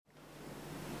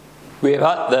We're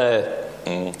at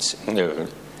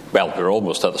we're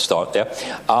almost at the start there.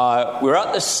 We're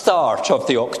at the start of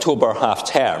the October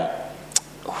half-term,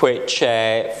 which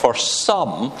for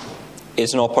some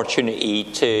is an opportunity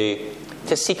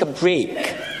to seek a break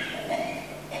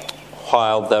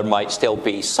while there might still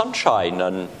be sunshine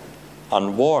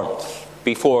and warmth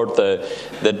before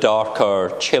the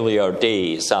darker, chillier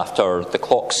days after the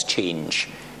clocks change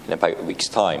in about a week's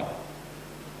time.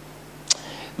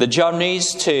 The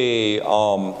journeys to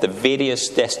the various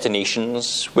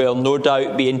destinations will no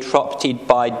doubt be interrupted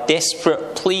by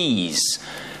desperate pleas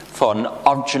for an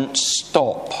urgent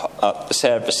stop at the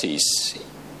services,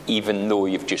 even though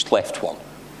you've just left one.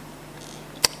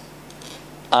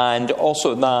 And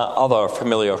also that other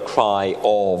familiar cry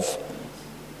of,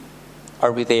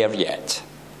 are we there yet?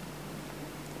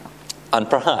 And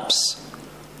perhaps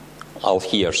I'll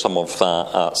hear some of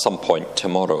that at some point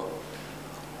tomorrow.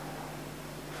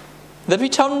 The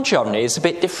return journey is a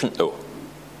bit different, though.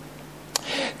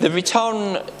 The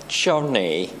return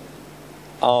journey,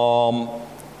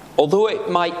 although it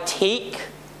might take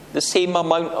the same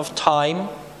amount of time,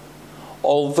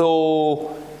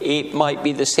 although it might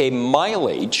be the same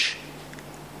mileage,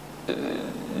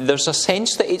 there's a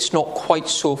sense that it's not quite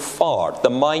so far.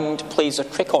 The mind plays a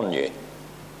trick on you.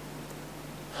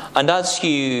 And as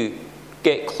you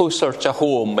get closer to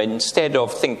home, instead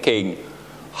of thinking,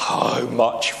 how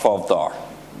much further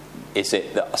is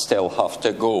it that I still have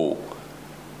to go,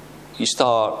 you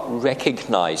start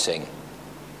recognising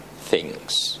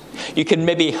things. You can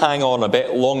maybe hang on a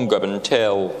bit longer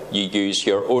until you use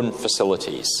your own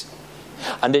facilities.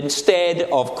 And instead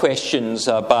of questions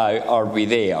about are we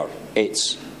there,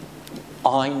 it's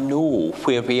I know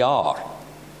where we are.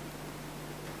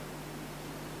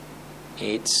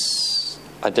 It's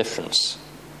a difference.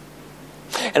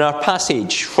 In our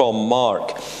passage from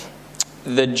Mark,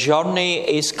 the journey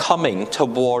is coming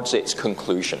towards its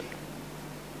conclusion.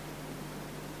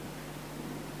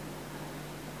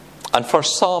 And for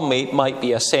some, it might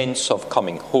be a sense of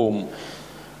coming home.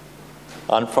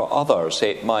 And for others,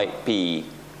 it might be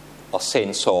a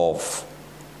sense of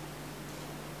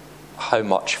how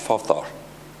much further.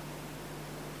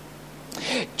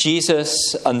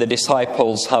 Jesus and the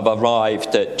disciples have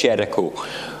arrived at Jericho,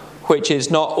 which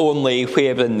is not only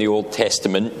where in the Old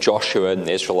Testament Joshua and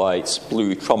the Israelites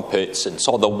blew trumpets and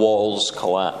saw the walls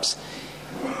collapse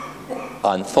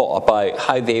and thought about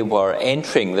how they were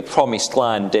entering the promised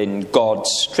land in God's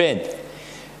strength,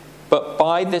 but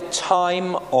by the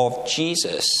time of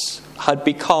Jesus had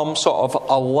become sort of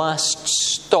a last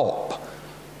stop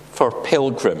for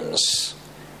pilgrims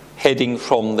heading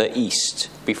from the east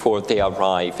before they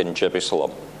arrive in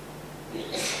Jerusalem.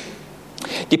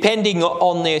 Depending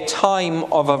on their time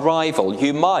of arrival,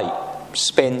 you might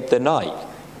spend the night.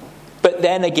 But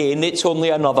then again, it's only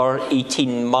another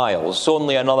 18 miles,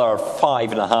 only another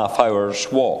 5.5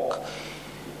 hours walk.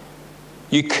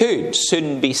 You could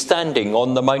soon be standing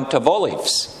on the Mount of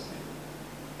Olives.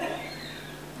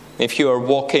 If you are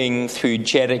walking through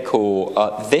Jericho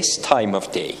at this time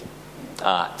of day,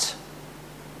 at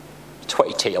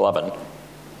 20 to 11,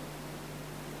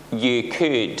 you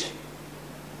could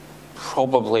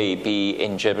probably be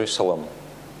in Jerusalem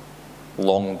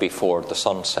long before the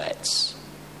sun sets.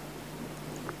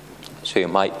 So you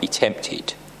might be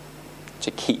tempted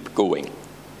to keep going.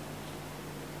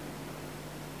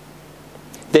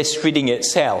 This reading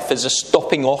itself is a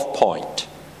stopping off point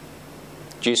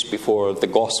just before the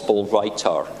gospel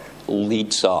writer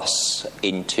leads us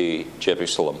into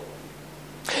Jerusalem.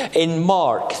 In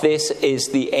Mark, this is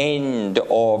the end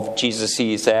of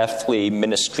Jesus' earthly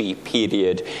ministry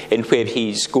period in where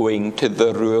he's going to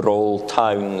the rural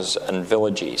towns and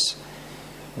villages.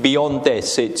 Beyond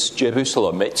this, it's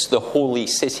Jerusalem, it's the holy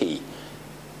city.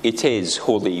 It is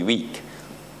Holy Week.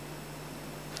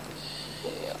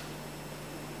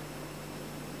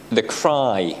 The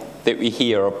cry that we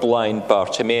hear of blind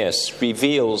Bartimaeus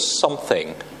reveals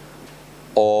something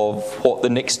of what the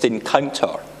next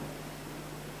encounter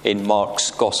in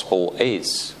Mark's Gospel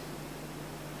is.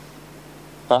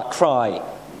 That cry,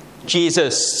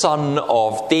 Jesus, Son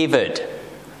of David,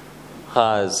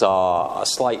 has a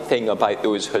slight thing about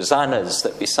those hosannas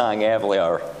that we sang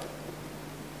earlier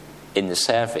in the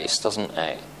service, doesn't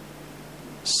it?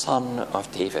 Son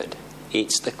of David.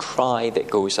 It's the cry that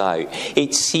goes out.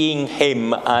 It's seeing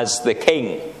him as the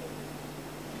King.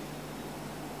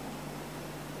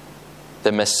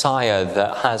 The Messiah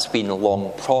that has been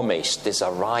long promised is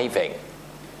arriving.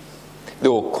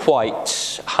 Though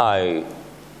quite how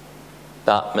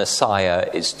that Messiah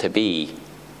is to be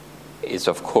is,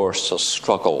 of course, a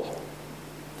struggle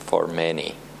for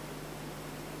many.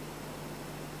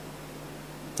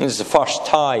 This is the first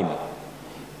time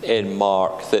in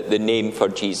Mark that the name for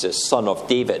Jesus, Son of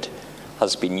David,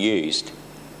 has been used.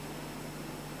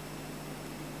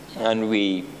 And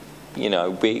we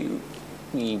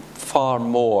far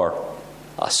more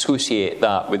associate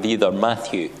that with either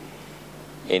Matthew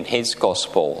in his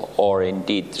Gospel or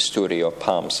indeed the story of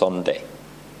Palm Sunday.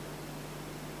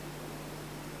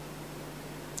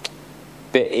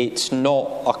 But it's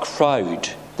not a crowd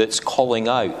that's calling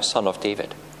out, Son of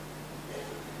David.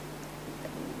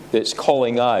 That's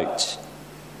calling out,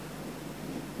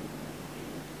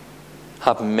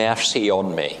 have mercy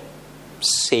on me,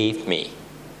 save me,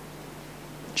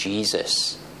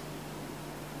 Jesus.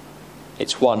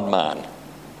 It's one man,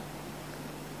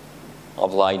 a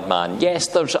blind man. Yes,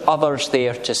 there's others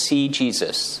there to see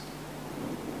Jesus,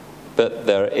 but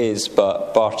there is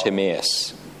but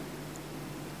Bartimaeus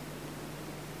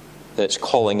that's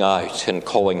calling out and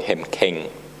calling him king.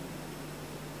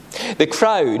 The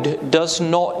crowd does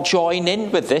not join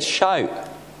in with this shout.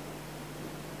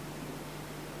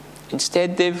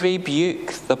 Instead, they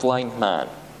rebuke the blind man.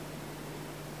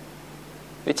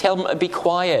 They tell him to be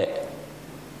quiet.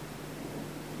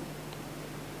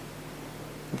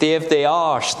 There they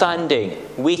are, standing,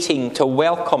 waiting to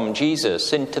welcome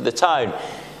Jesus into the town.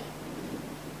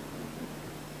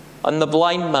 And the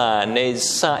blind man is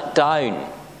sat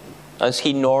down, as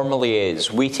he normally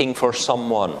is, waiting for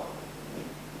someone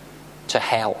to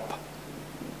help,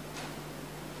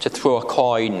 to throw a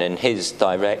coin in his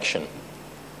direction.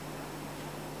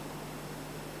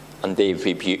 And they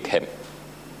rebuke him.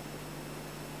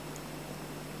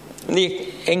 And the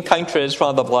encounter is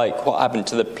rather like what happened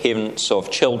to the parents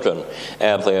of children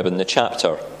earlier in the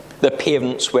chapter. The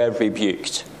parents were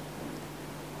rebuked.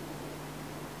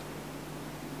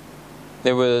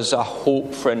 There was a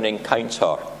hope for an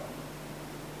encounter.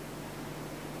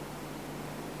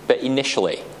 But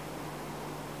initially,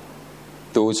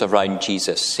 those around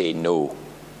Jesus say no.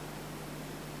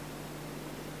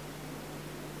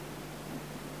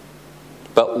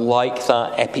 But like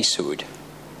that episode,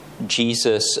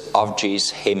 Jesus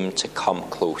urges him to come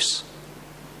close,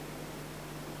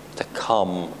 to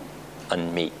come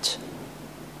and meet.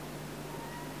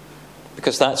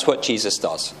 Because that's what Jesus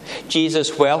does.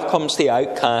 Jesus welcomes the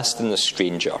outcast and the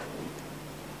stranger.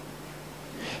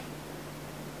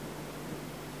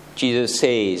 Jesus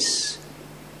says,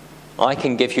 I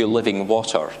can give you living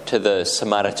water, to the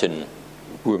Samaritan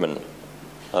woman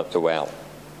at the well.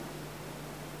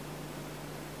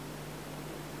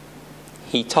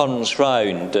 He turns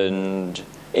round and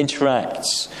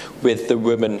interacts with the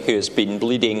woman who has been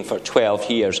bleeding for 12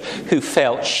 years, who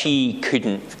felt she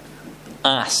couldn't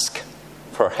ask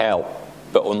for help,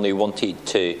 but only wanted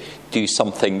to do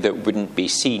something that wouldn't be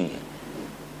seen,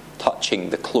 touching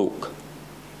the cloak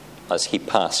as he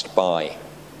passed by.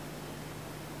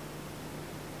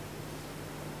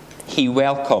 He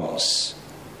welcomes,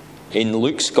 in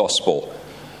Luke's Gospel,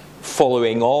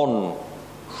 following on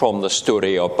from the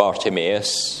story of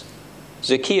Bartimaeus,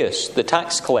 Zacchaeus, the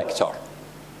tax collector.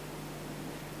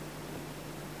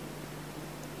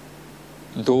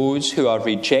 Those who are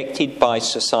rejected by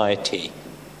society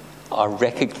are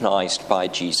recognized by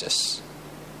Jesus.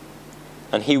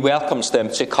 And he welcomes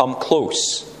them to come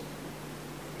close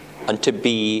and to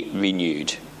be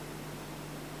renewed.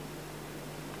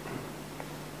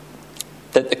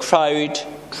 That the crowd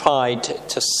tried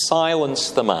to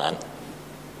silence the man,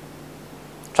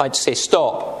 tried to say,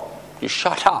 stop, you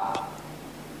shut up.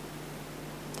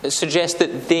 It suggests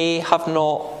that they have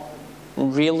not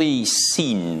really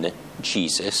seen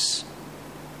Jesus.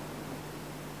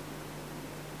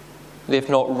 They've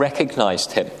not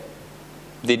recognized him.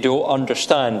 They don't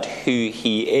understand who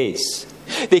he is.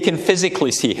 They can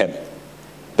physically see him,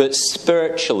 but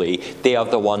spiritually they are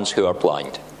the ones who are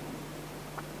blind.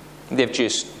 They've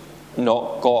just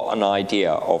not got an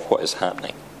idea of what is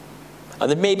happening.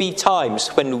 And there may be times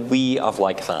when we are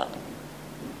like that.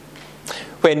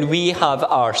 When we have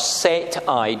our set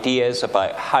ideas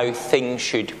about how things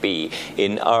should be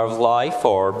in our life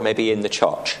or maybe in the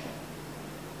church.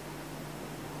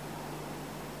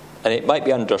 And it might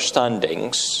be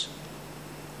understandings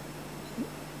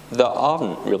that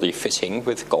aren't really fitting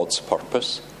with God's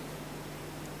purpose.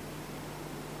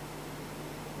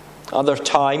 Other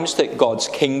times that God's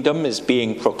kingdom is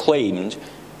being proclaimed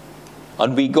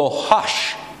and we go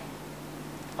hush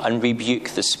and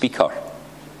rebuke the speaker.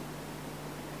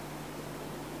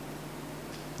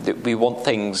 That we want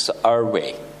things our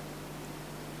way,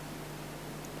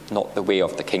 not the way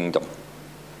of the kingdom.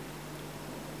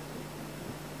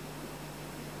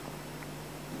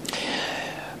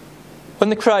 When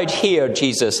the crowd hear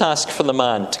Jesus ask for the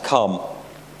man to come,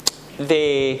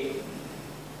 they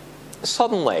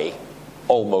suddenly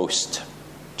almost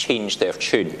change their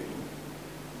tune.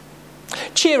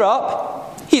 Cheer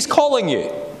up, he's calling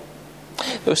you.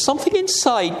 There's something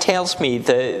inside tells me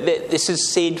that this is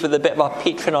said with a bit of a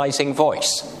patronising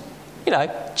voice.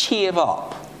 Cheer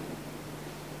up.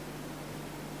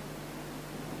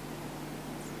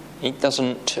 It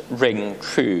doesn't ring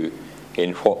true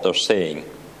in what they're saying.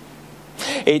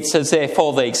 It's as if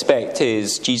all they expect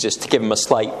is Jesus to give him a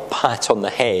slight pat on the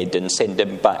head and send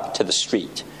him back to the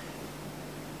street.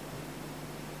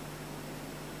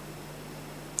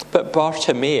 But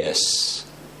Bartimaeus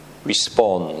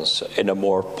responds in a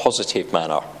more positive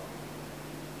manner.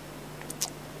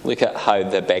 Look at how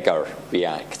the beggar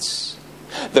reacts.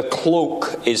 The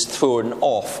cloak is thrown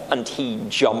off and he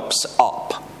jumps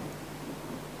up.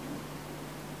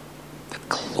 The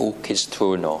cloak is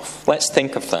thrown off. Let's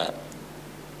think of that.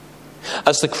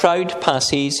 As the crowd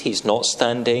passes, he's not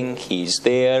standing. He's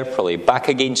there, probably back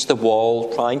against the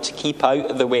wall, trying to keep out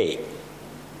of the way.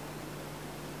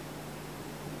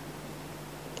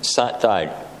 Sat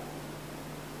down.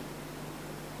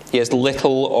 He has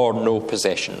little or no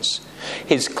possessions.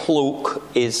 His cloak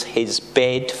is his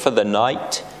bed for the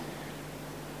night.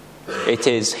 It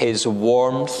is his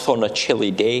warmth on a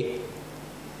chilly day.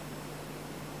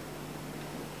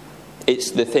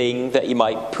 It's the thing that he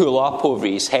might pull up over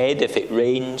his head if it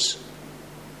rains.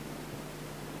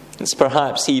 It's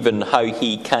perhaps even how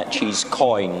he catches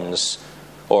coins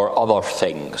or other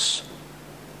things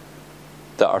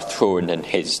that are thrown in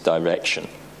his direction.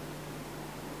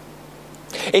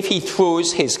 If he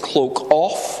throws his cloak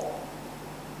off,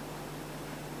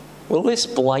 will this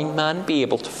blind man be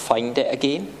able to find it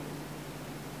again?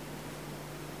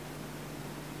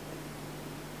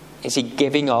 Is he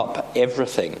giving up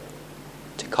everything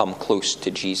to come close to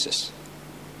Jesus?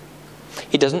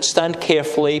 He doesn't stand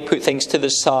carefully, put things to the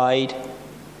side.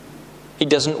 He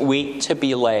doesn't wait to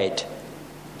be led.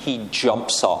 He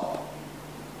jumps up.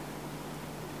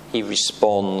 He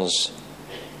responds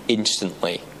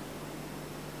instantly.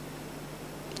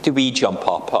 Do we jump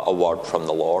up at a word from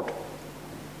the Lord?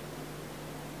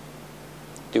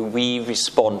 Do we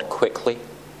respond quickly?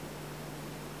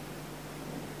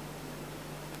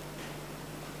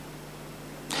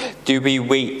 Do we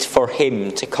wait for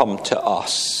him to come to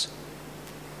us?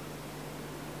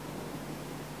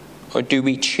 Or do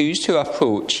we choose to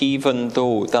approach even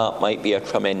though that might be a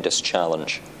tremendous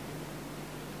challenge?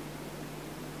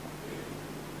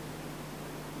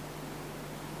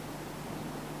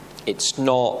 It's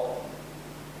not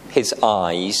his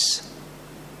eyes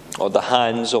or the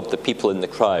hands of the people in the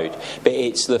crowd, but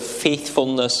it's the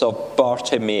faithfulness of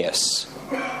Bartimaeus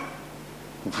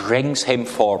brings him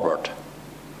forward,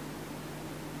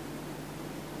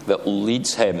 that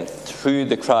leads him through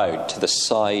the crowd to the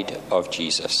side of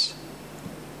Jesus.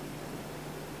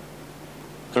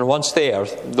 And once there,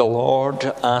 the Lord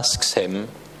asks him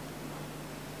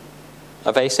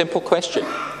a very simple question.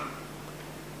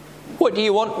 What do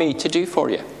you want me to do for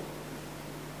you?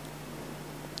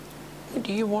 What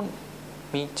do you want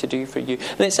me to do for you?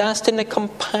 And it's asked in a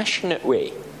compassionate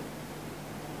way,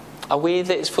 a way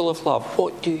that is full of love.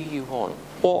 What do you want?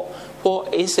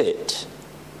 What is it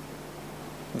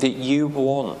that you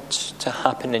want to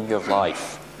happen in your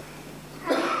life?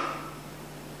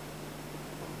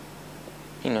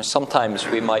 Sometimes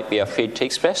we might be afraid to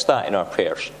express that in our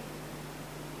prayers.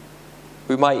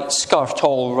 We might skirt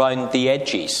all around the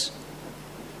edges.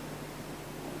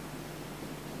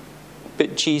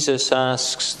 But Jesus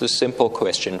asks the simple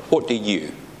question, what do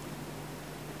you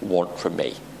want from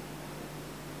me?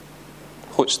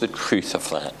 What's the truth of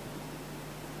that?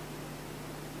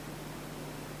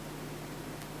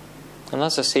 And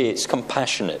as I say, it's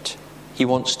compassionate. He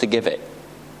wants to give it.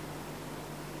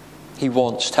 He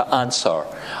wants to answer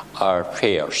our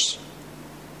prayers.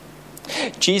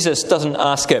 Jesus doesn't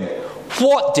ask him,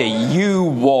 what do you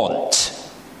want?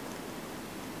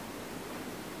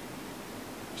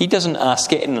 He doesn't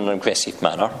ask it in an aggressive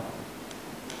manner.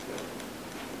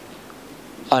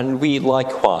 And we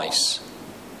likewise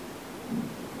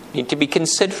need to be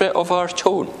considerate of our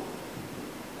tone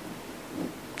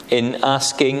in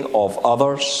asking of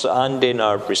others and in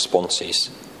our responses.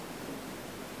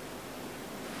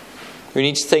 We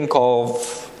need to think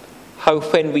of how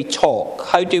when we talk,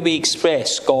 how do we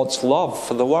express God's love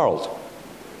for the world?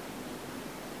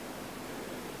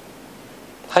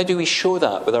 How do we show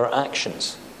that with our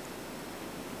actions?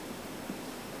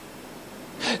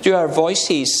 Do our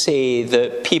voices say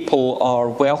that people are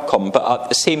welcome, but at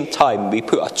the same time we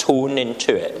put a tone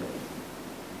into it?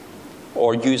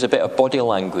 Or use a bit of body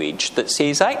language that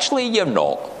says, actually, you're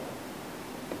not.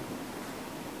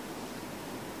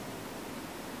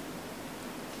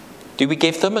 Do we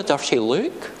give them a dirty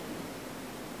look?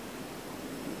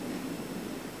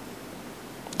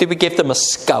 Do we give them a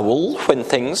scowl when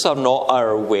things are not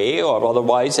our way or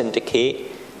otherwise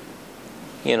indicate,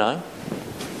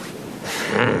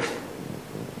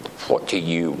 what do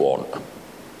you want?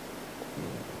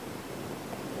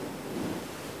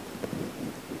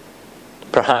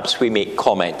 Perhaps we make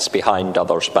comments behind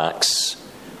others' backs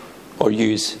or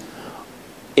use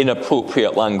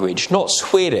inappropriate language, not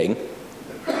swearing,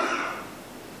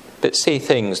 but say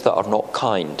things that are not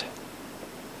kind,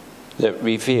 that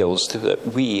reveals that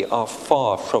we are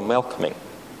far from welcoming.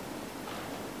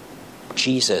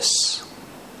 Jesus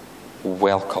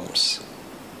welcomes.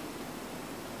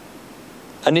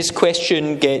 And his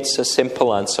question gets a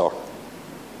simple answer,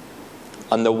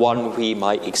 and the one we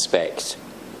might expect.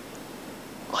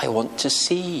 I want to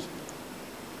see.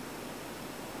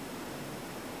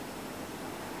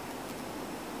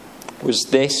 Was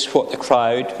this what the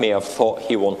crowd may have thought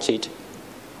he wanted?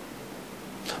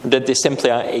 Or did they simply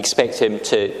expect him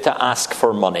to ask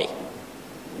for money?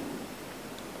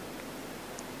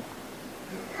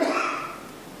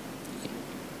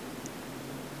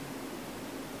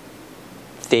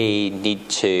 They need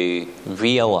to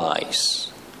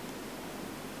realize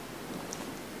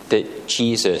that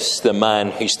Jesus, the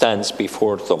man who stands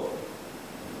before them,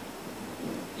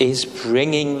 is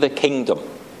bringing the kingdom.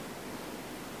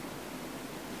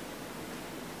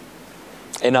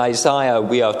 In Isaiah,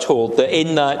 we are told that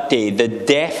in that day the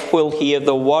deaf will hear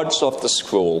the words of the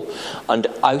scroll, and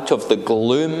out of the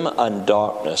gloom and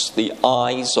darkness the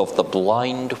eyes of the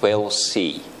blind will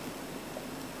see.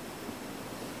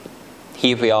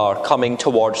 Here we are coming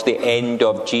towards the end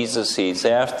of Jesus'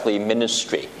 earthly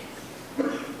ministry.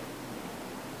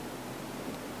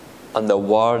 And the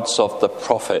words of the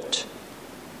prophet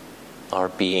are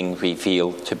being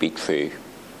revealed to be true.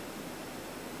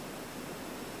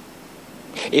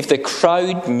 If the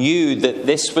crowd knew that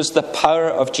this was the power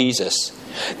of Jesus,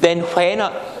 then when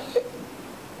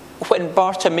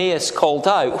Bartimaeus called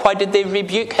out, why did they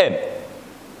rebuke him?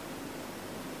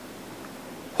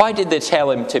 Why did they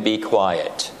tell him to be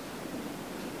quiet?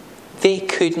 They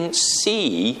couldn't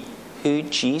see who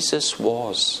Jesus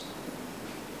was.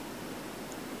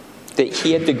 That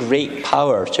he had the great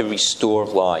power to restore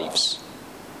lives.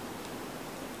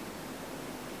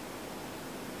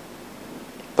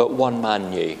 But one man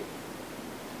knew,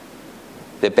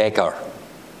 the beggar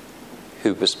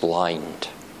who was blind.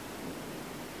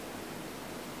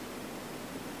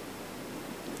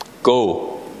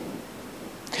 Go,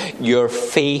 your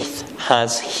faith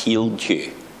has healed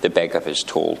you, the beggar is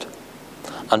told.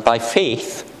 And by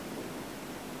faith,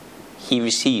 he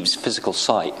receives physical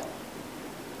sight.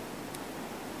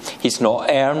 He's not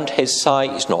earned his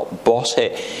sight, he's not bought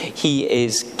it, he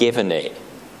is given it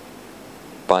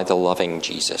by the loving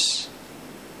Jesus.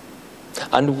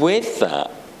 And with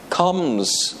that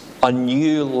comes a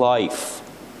new life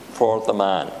for the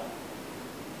man.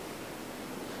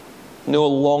 No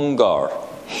longer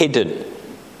hidden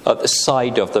at the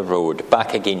side of the road,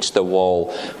 back against the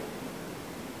wall,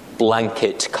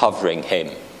 blanket covering him,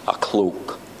 a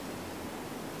cloak,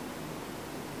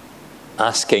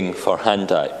 asking for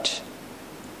handout.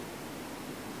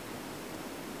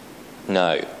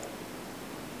 Now,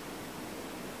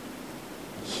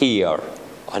 here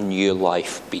a new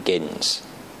life begins.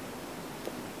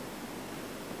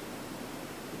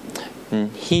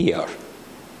 And here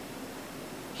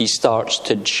he starts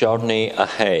to journey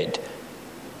ahead,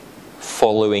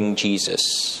 following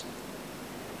Jesus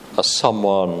as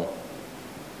someone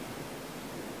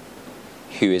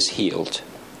who is healed,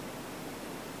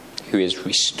 who is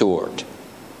restored,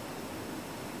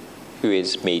 who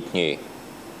is made new.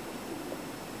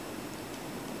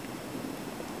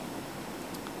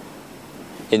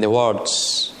 In the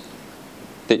words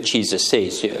that Jesus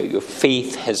says, your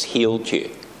faith has healed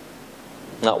you.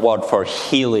 That word for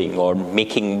healing or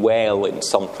making well in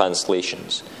some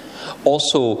translations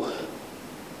also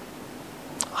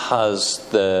has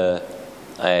the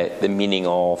meaning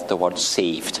of the word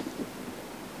saved.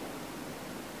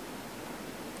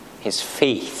 His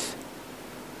faith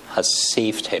has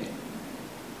saved him.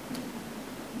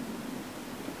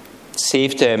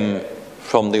 Saved him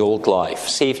from the old life,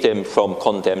 saved him from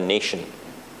condemnation,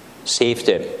 saved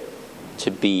him to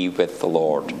be with the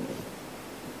Lord.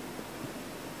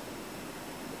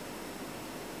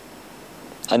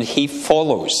 And he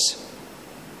follows.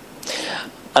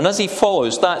 And as he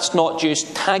follows, that's not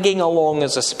just tagging along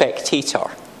as a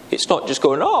spectator. It's not just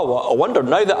going, oh, I wonder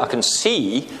now that I can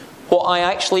see what I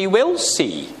actually will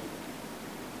see.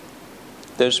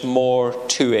 There's more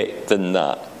to it than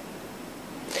that.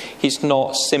 He's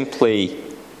not simply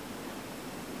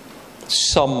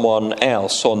someone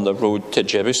else on the road to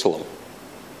Jerusalem.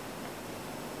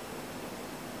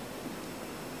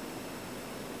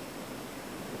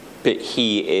 But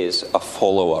he is a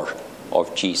follower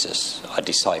of Jesus, a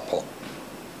disciple.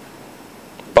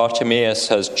 Bartimaeus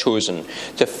has chosen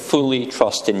to fully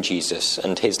trust in Jesus,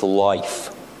 and his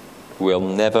life will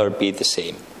never be the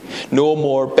same. No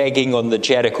more begging on the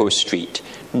Jericho street,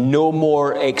 no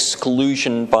more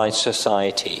exclusion by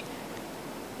society,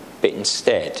 but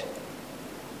instead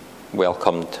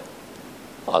welcomed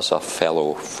as a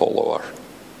fellow follower.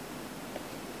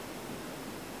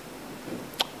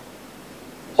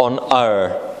 On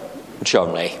our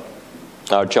journey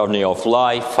of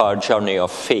life, our journey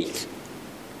of faith,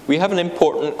 we have an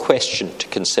important question to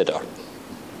consider.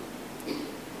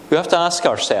 We have to ask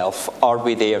ourselves, are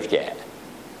we there yet?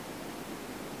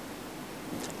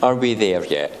 Are we there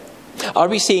yet? Are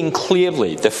we seeing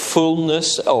clearly the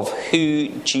fullness of who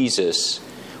Jesus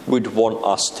would want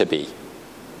us to be?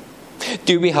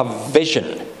 Do we have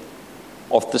vision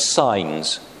of the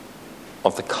signs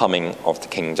of the coming of the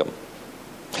kingdom?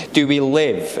 Do we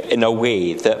live in a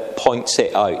way that points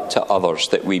it out to others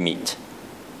that we meet?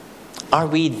 Are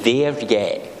we there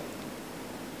yet?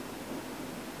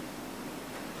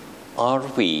 Are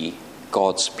we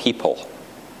God's people,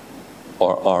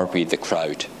 or are we the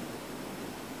crowd?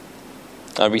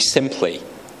 Are we simply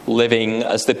living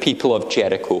as the people of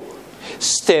Jericho,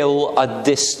 still a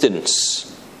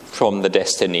distance from the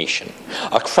destination,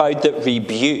 a crowd that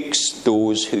rebukes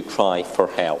those who cry for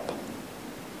help?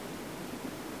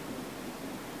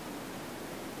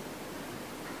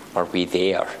 Are we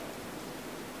there?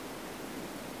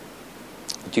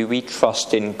 Do we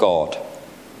trust in God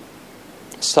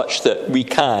such that we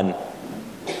can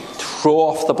throw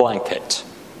off the blanket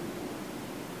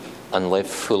and live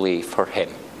fully for him?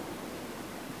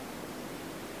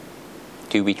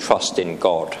 Do we trust in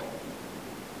God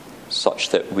such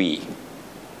that we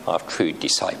are true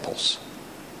disciples?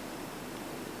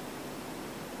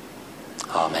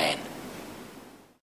 Amen.